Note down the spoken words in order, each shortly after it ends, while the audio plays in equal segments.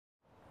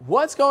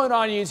What's going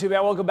on YouTube,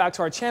 and welcome back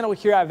to our channel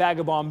here at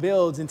Vagabond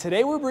Builds. And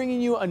today we're bringing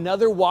you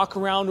another walk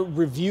around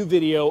review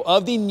video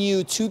of the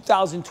new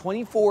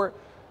 2024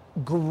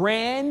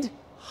 Grand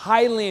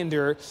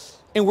Highlander.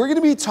 And we're going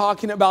to be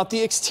talking about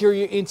the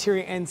exterior,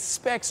 interior, and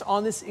specs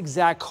on this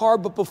exact car.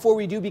 But before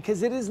we do,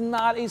 because it is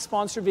not a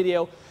sponsored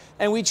video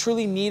and we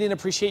truly need and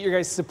appreciate your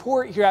guys'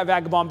 support here at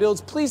Vagabond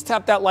Builds, please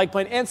tap that like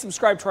button and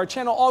subscribe to our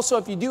channel. Also,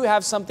 if you do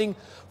have something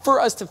for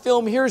us to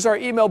film, here's our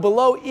email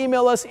below.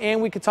 Email us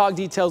and we can talk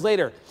details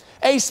later.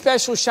 A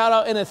special shout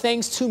out and a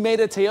thanks to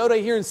Meta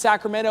Toyota here in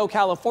Sacramento,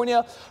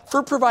 California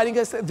for providing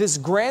us this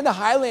Grand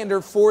Highlander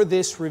for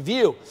this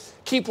review.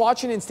 Keep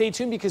watching and stay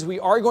tuned because we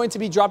are going to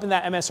be dropping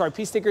that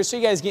MSRP sticker so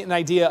you guys get an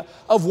idea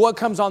of what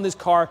comes on this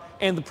car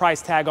and the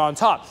price tag on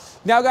top.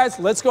 Now guys,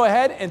 let's go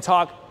ahead and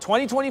talk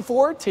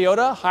 2024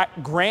 Toyota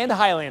Grand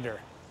Highlander.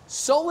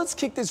 So let's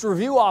kick this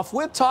review off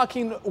with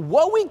talking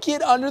what we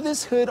get under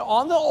this hood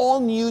on the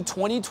all-new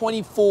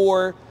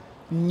 2024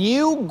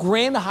 new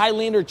Grand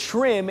Highlander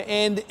trim.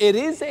 And it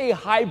is a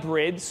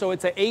hybrid, so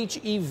it's a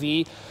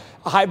HEV,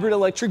 a hybrid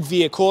electric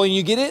vehicle, and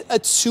you get it a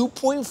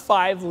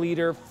 2.5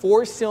 liter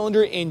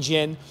 4-cylinder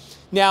engine.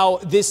 Now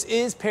this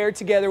is paired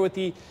together with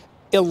the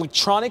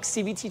electronic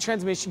CVT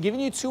transmission, giving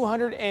you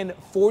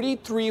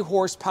 243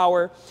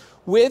 horsepower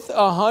with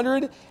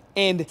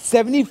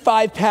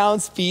 175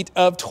 pounds-feet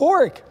of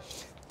torque.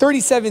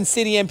 37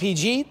 city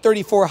MPG,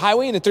 34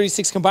 highway, and a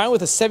 36 combined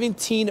with a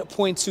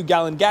 17.2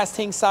 gallon gas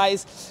tank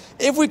size.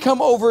 If we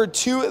come over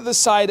to the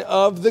side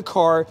of the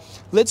car,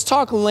 let's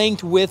talk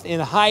length, width,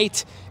 and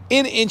height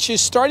in inches.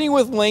 Starting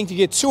with length, you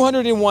get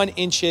 201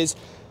 inches,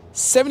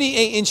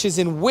 78 inches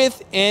in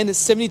width, and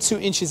 72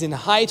 inches in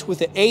height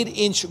with an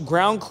 8-inch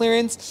ground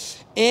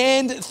clearance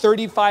and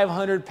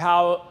 3,500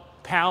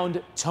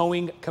 pound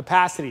towing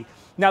capacity.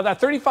 Now that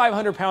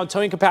 3,500 pound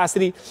towing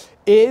capacity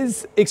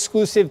is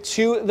exclusive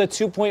to the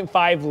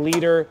 2.5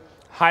 liter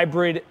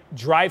hybrid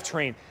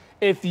drivetrain.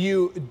 If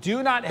you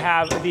do not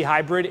have the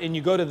hybrid and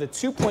you go to the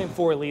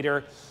 2.4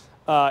 liter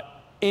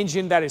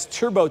engine that is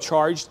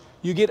turbocharged,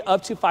 you get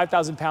up to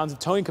 5,000 pounds of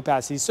towing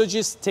capacity. So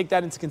just take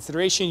that into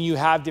consideration. You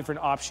have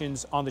different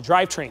options on the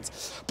drivetrains.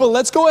 But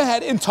let's go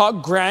ahead and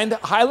talk Grand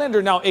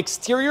Highlander. Now,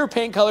 exterior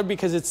paint color,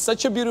 because it's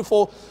such a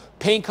beautiful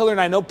paint color, and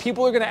I know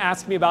people are gonna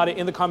ask me about it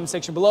in the comment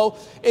section below.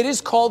 It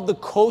is called the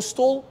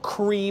Coastal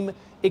Cream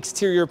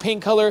exterior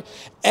paint color.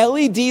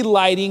 LED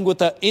lighting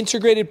with an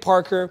integrated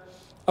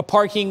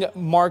parking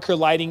marker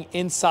lighting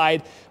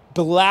inside.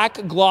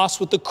 Black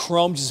gloss with the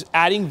chrome, just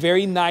adding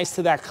very nice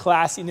to that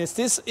classiness.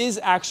 This is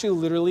actually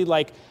literally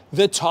like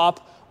the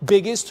top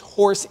biggest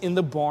horse in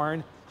the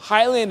barn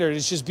Highlander.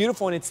 It's just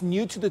beautiful, and it's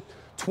new to the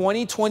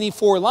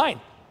 2024 line.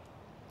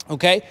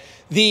 Okay,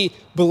 the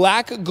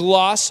black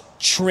gloss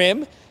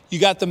trim. You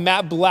got the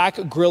matte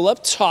black grille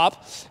up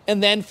top,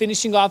 and then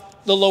finishing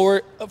off the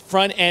lower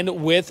front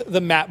end with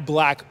the matte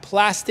black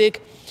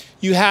plastic.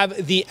 You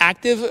have the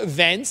active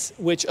vents,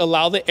 which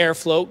allow the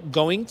airflow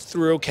going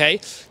through, okay?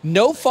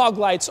 No fog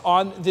lights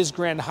on this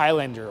Grand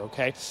Highlander,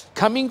 okay?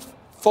 Coming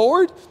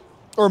forward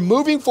or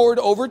moving forward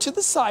over to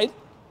the side,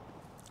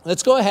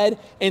 let's go ahead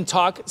and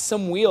talk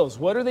some wheels.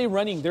 What are they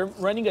running? They're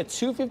running a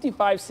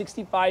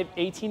 255/65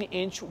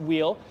 18-inch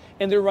wheel,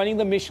 and they're running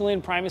the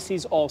Michelin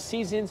Primacies All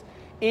Seasons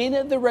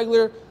in the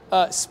regular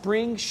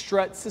spring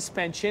strut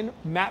suspension,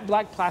 matte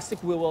black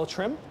plastic wheel well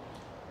trim.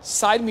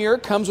 Side mirror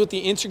comes with the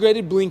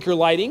integrated blinker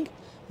lighting,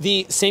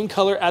 the same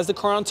color as the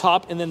car on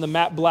top, and then the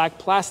matte black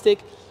plastic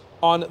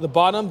on the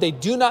bottom. They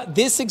do not,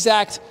 this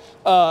exact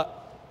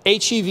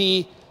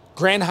HEV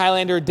Grand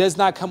Highlander does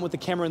not come with the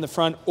camera in the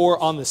front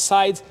or on the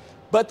sides,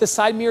 but the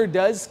side mirror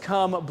does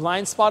come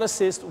blind spot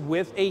assist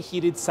with a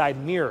heated side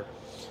mirror.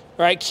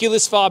 All right,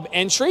 keyless fob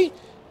entry.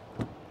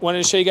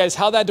 Wanted to show you guys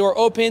how that door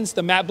opens,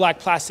 the matte black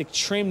plastic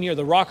trim near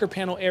the rocker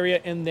panel area,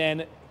 and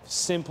then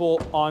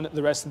simple on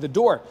the rest of the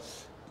door.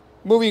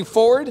 Moving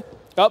forward,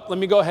 let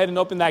me go ahead and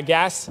open that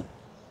gas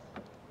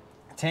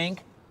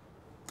tank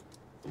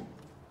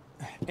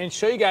and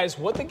show you guys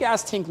what the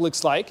gas tank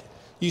looks like.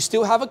 You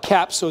still have a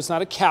cap, so it's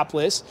not a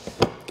capless.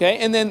 Okay,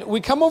 and then we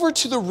come over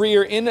to the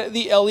rear in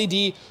the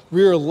LED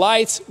rear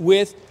lights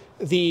with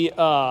the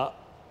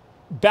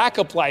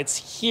backup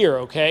lights here,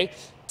 okay?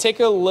 Take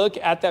a look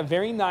at that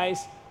very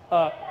nice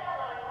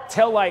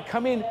tail light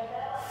coming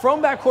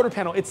from that quarter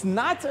panel. It's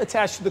not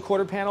attached to the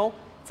quarter panel.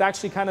 It's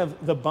actually kind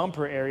of the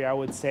bumper area, I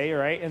would say,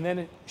 right? And then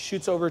it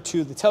shoots over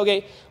to the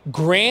tailgate.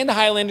 Grand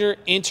Highlander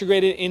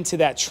integrated into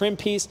that trim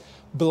piece.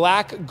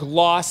 Black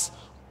gloss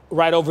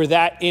right over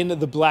that in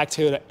the black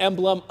Toyota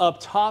emblem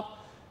up top.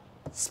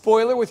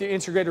 Spoiler with your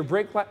integrated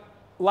brake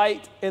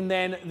light, and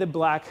then the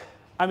back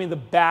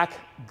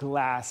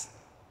glass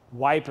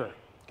wiper,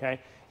 okay?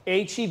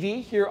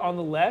 HEV here on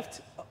the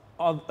left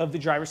of the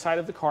driver's side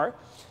of the car.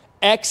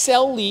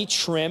 XLE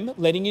trim,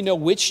 letting you know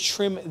which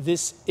trim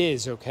this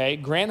is, okay?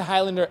 Grand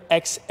Highlander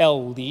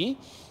XLE.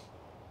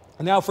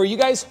 Now, for you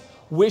guys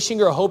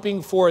wishing or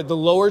hoping for the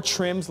lower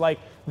trims like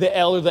the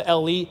L or the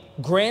LE,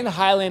 Grand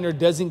Highlander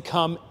doesn't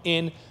come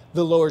in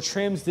the lower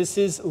trims. This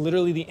is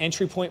literally the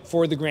entry point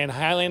for the Grand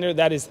Highlander.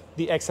 That is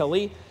the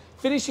XLE.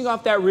 finishing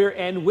off that rear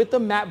end with the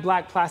matte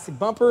black plastic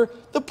bumper,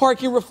 the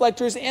parking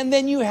reflectors, and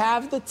then you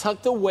have the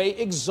tucked away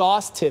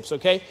exhaust tips,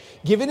 okay?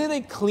 Giving it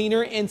a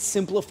cleaner and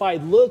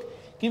simplified look,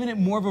 giving it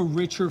more of a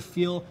richer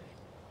feel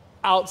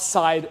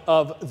outside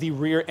of the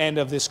rear end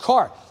of this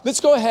car. Let's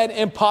go ahead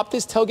and pop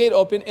this tailgate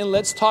open and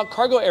let's talk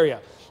cargo area.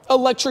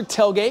 Electric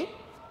tailgate,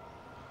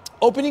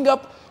 opening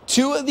up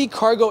to the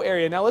cargo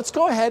area. Now let's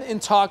go ahead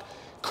and talk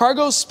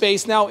cargo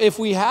space. Now, if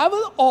we have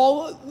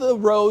all the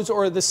rows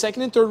or the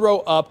second and third row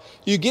up,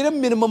 you get a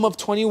minimum of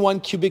 21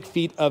 cubic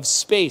feet of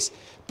space.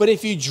 But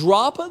if you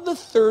drop the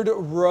third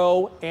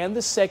row and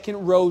the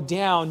second row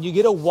down, you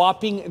get a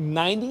whopping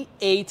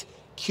 98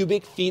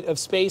 cubic feet of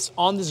space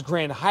on this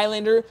Grand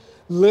Highlander.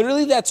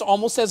 Literally, that's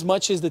almost as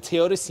much as the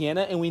Toyota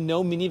Sienna, and we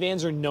know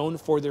minivans are known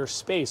for their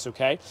space,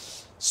 okay?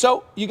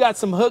 So you got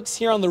some hooks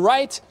here on the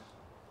right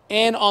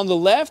and on the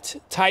left,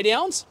 tie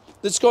downs.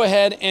 Let's go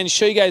ahead and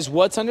show you guys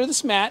what's under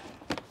this mat.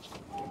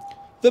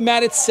 The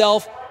mat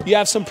itself, you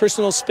have some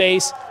personal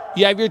space.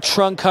 You have your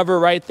trunk cover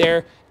right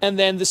there, and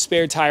then the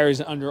spare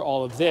tires under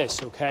all of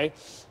this, okay?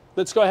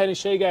 Let's go ahead and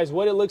show you guys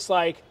what it looks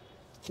like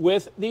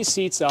with these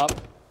seats up.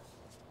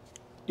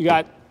 You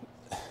got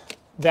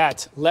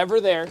that lever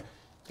there,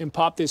 and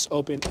pop this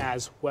open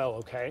as well,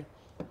 okay?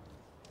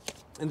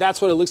 And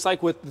that's what it looks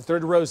like with the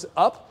third rows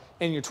up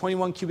and your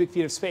 21 cubic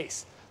feet of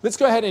space. Let's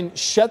go ahead and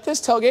shut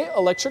this tailgate,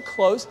 electric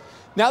close.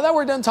 Now that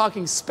we're done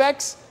talking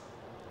specs,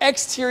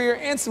 exterior,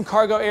 and some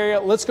cargo area,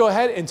 let's go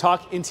ahead and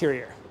talk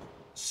interior.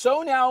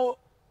 So now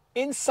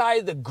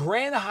inside the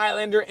Grand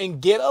Highlander and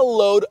get a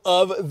load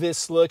of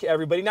this look,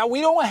 everybody. Now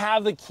we don't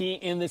have the key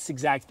in this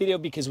exact video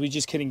because we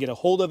just couldn't get a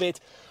hold of it,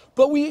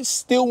 but we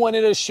still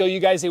wanted to show you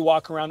guys a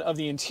walk around of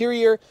the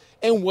interior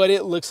and what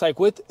it looks like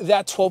with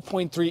that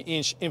 12.3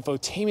 inch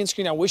infotainment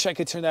screen. I wish I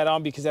could turn that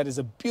on because that is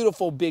a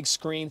beautiful big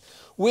screen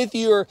with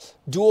your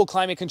dual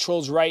climate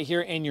controls right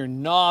here and your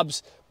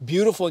knobs,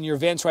 beautiful, and your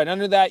vents right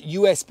under that.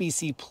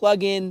 USB-C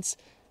plugins,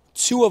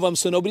 2 of them,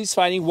 so nobody's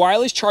fighting.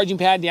 Wireless charging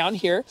pad down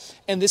here,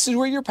 and this is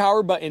where your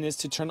power button is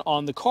to turn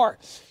on the car.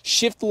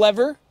 Shift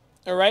lever,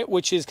 all right,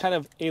 which is kind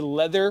of a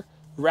leather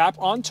wrap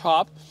on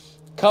top.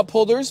 Cup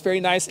holders, very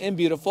nice and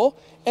beautiful.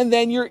 And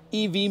then your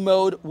EV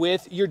mode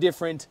with your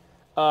different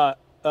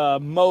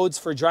modes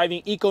for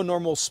driving: eco,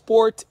 normal,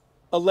 sport,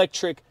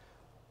 parking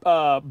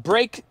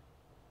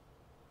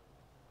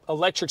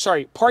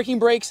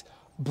brakes,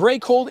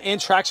 brake hold,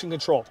 and traction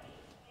control.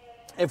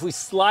 If we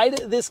slide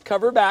this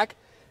cover back,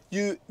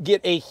 you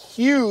get a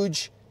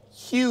huge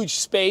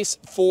space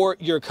for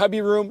your cubby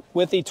room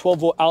with a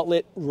 12-volt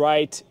outlet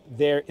right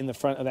there in the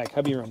front of that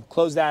cubby room.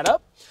 Close that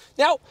up.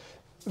 Now,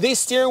 the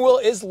steering wheel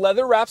is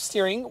leather wrapped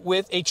steering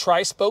with a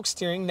tri-spoke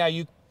steering. Now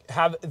you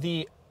have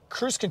the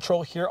cruise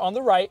control here on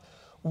the right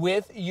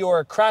with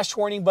your crash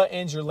warning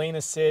buttons, your lane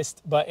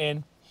assist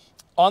button.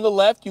 On the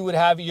left, you would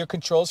have your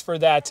controls for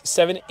that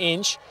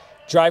 7-inch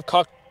drive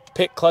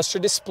cockpit cluster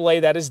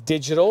display that is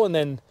digital. And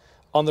then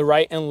on the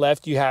right and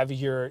left, you have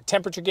your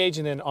temperature gauge.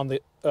 And then on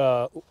the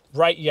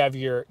right, you have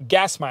your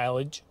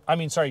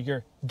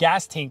your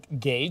gas tank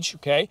gauge,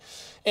 okay?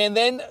 And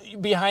then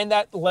behind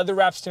that leather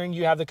wrap steering,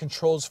 you have the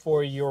controls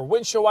for your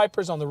windshield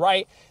wipers on the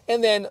right,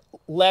 and then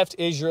left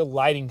is your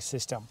lighting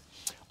system.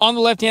 On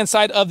the left-hand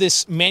side of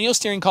this manual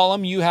steering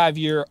column, you have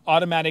your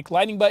automatic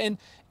lighting button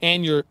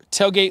and your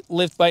tailgate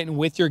lift button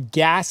with your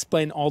gas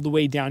button all the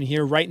way down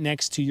here right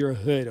next to your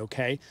hood,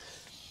 okay?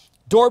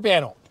 Door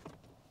panel.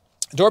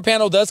 Door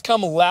panel does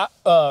come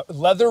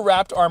leather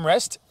wrapped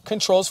armrest,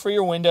 controls for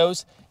your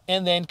windows,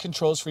 and then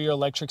controls for your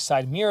electric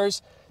side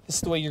mirrors. This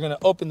is the way you're going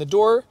to open the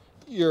door,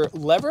 your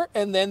lever,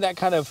 and then that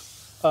kind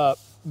of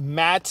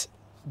matte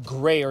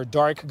gray or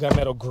dark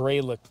gunmetal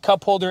gray look.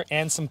 Cup holder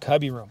and some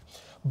cubby room.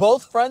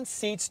 Both front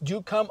seats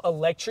do come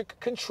electric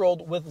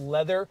controlled with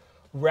leather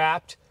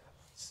wrapped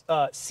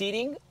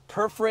seating,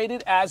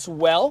 perforated as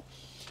well.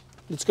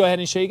 Let's go ahead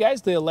and show you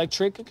guys the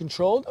electric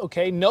controlled.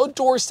 Okay, no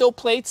door sill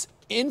plates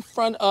in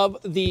front of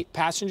the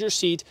passenger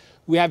seat.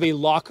 We have a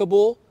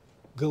lockable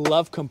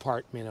glove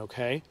compartment,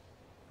 okay,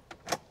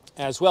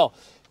 as well.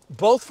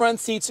 Both front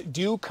seats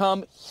do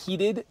come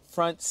heated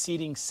front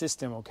seating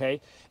system,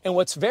 okay? And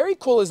what's very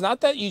cool is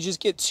not that you just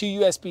get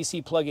 2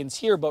 USB-C plugins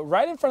here, but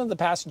right in front of the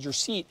passenger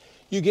seat,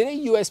 you get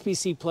a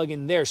USB-C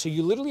plug-in there. So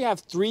you literally have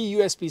 3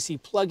 USB-C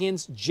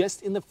plugins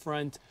just in the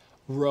front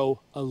row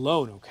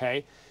alone,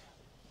 okay?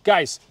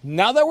 Guys,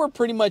 now that we're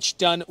pretty much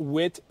done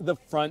with the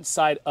front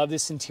side of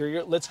this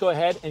interior, let's go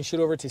ahead and shoot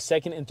over to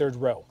second and third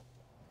row.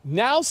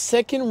 Now,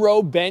 second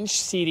row bench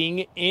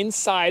seating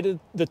inside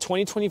the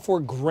 2024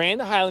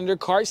 Grand Highlander,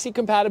 car seat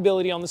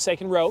compatibility on the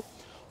second row.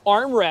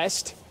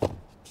 Armrest,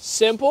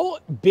 simple,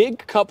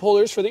 big cup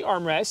holders for the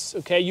armrests,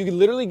 okay? You can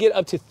literally get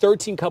up to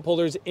 13 cup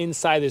holders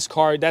inside this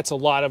car. That's a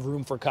lot of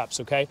room for cups,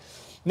 okay?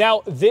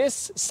 Now,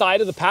 this side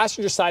of the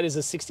passenger side is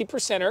a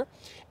 60%er,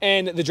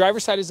 and the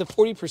driver's side is a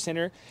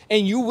 40%er,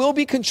 and you will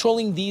be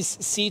controlling these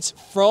seats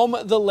from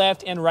the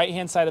left and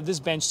right-hand side of this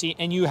bench seat,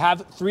 and you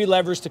have 3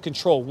 levers to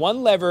control.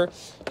 One lever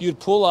you'd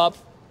pull up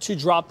to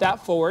drop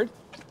that forward,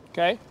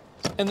 okay?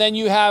 And then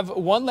you have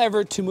one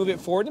lever to move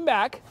it forward and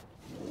back,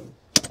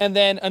 and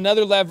then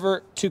another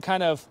lever to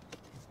kind of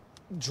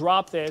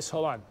drop this.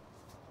 Hold on.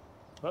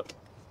 Whoop.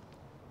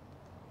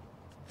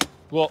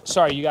 Well,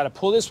 sorry, you got to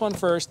pull this one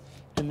first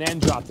and then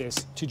drop this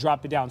to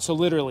drop it down. So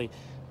literally,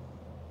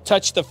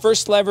 touch the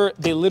first lever.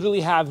 They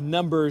literally have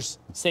numbers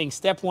saying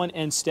step 1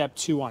 and step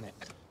 2 on it.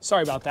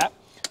 Sorry about that.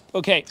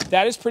 Okay,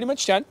 that is pretty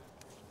much done.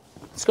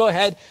 Let's go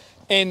ahead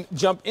and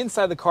jump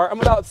inside the car.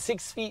 I'm about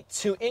 6 feet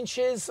 2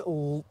 inches,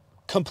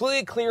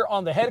 completely clear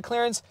on the head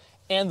clearance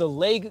and the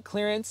leg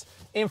clearance.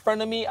 In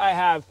front of me, I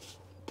have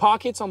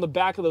pockets on the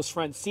back of those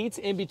front seats.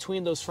 In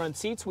between those front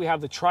seats, we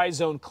have the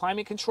tri-zone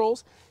climate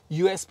controls,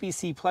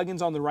 USB-C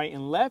plugins on the right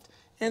and left,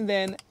 and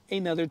then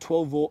another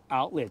 12-volt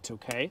outlet,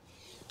 okay?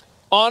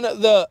 On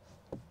the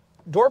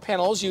door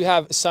panels, you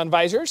have sun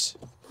visors,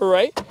 all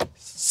right?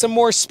 Some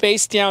more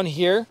space down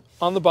here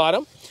on the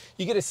bottom.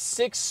 You get a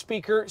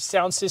 6-speaker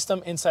sound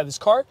system inside this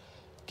car.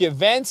 Get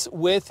vents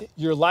with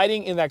your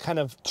lighting in that kind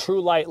of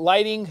true light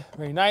lighting,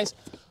 very nice,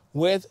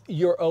 with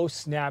your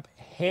snap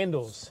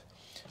handles.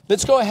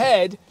 Let's go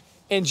ahead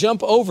and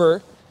jump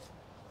over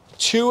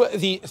to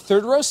the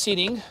third row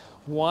seating.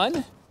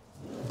 One,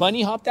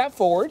 bunny hop that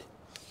forward.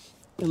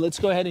 And let's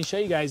go ahead and show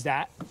you guys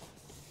that.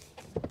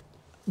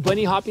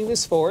 Bunny hopping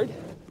this forward,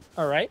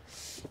 all right.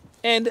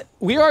 And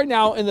we are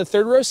now in the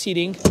third row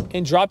seating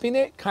and dropping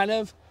it kind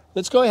of,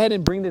 let's go ahead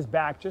and bring this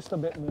back just a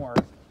bit more.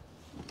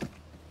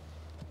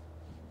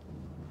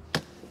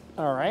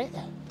 All right.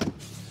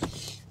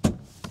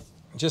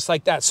 Just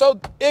like that.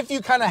 So if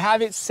you kind of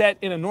have it set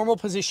in a normal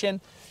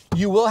position,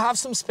 you will have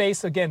some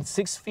space. Again,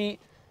 6 feet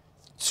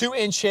 2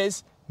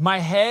 inches. My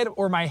head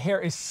or my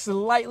hair is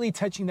slightly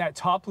touching that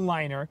top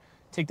liner.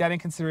 Take that in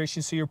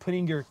consideration. So you're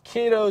putting your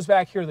kiddos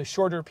back here, the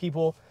shorter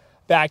people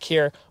back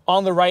here.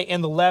 On the right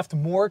and the left,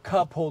 more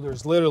cup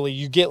holders. Literally,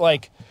 you get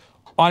like,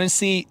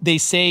 honestly, they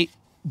say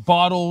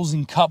bottles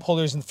and cup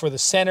holders for the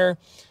center.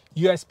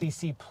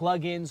 USB-C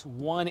plugins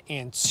 1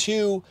 and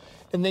 2.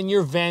 And then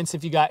your vents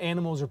if you got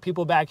animals or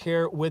people back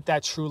here with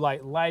that true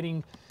light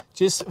lighting.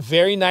 Just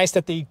very nice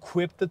that they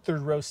equipped the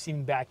third row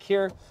seating back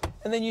here.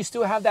 And then you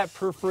still have that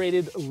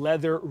perforated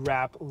leather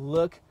wrap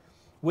look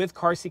with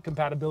car seat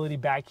compatibility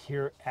back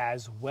here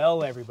as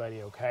well,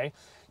 everybody, okay?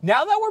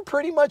 Now that we're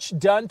pretty much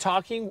done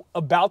talking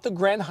about the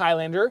Grand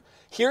Highlander,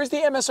 here's the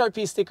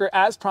MSRP sticker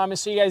as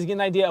promised, so you guys get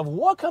an idea of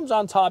what comes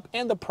on top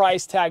and the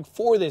price tag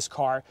for this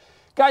car.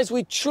 Guys,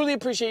 we truly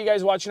appreciate you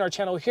guys watching our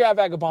channel here at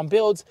Vagabond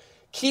Builds.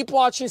 Keep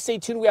watching, stay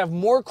tuned. We have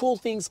more cool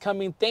things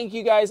coming. Thank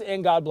you guys,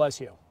 and God bless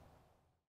you.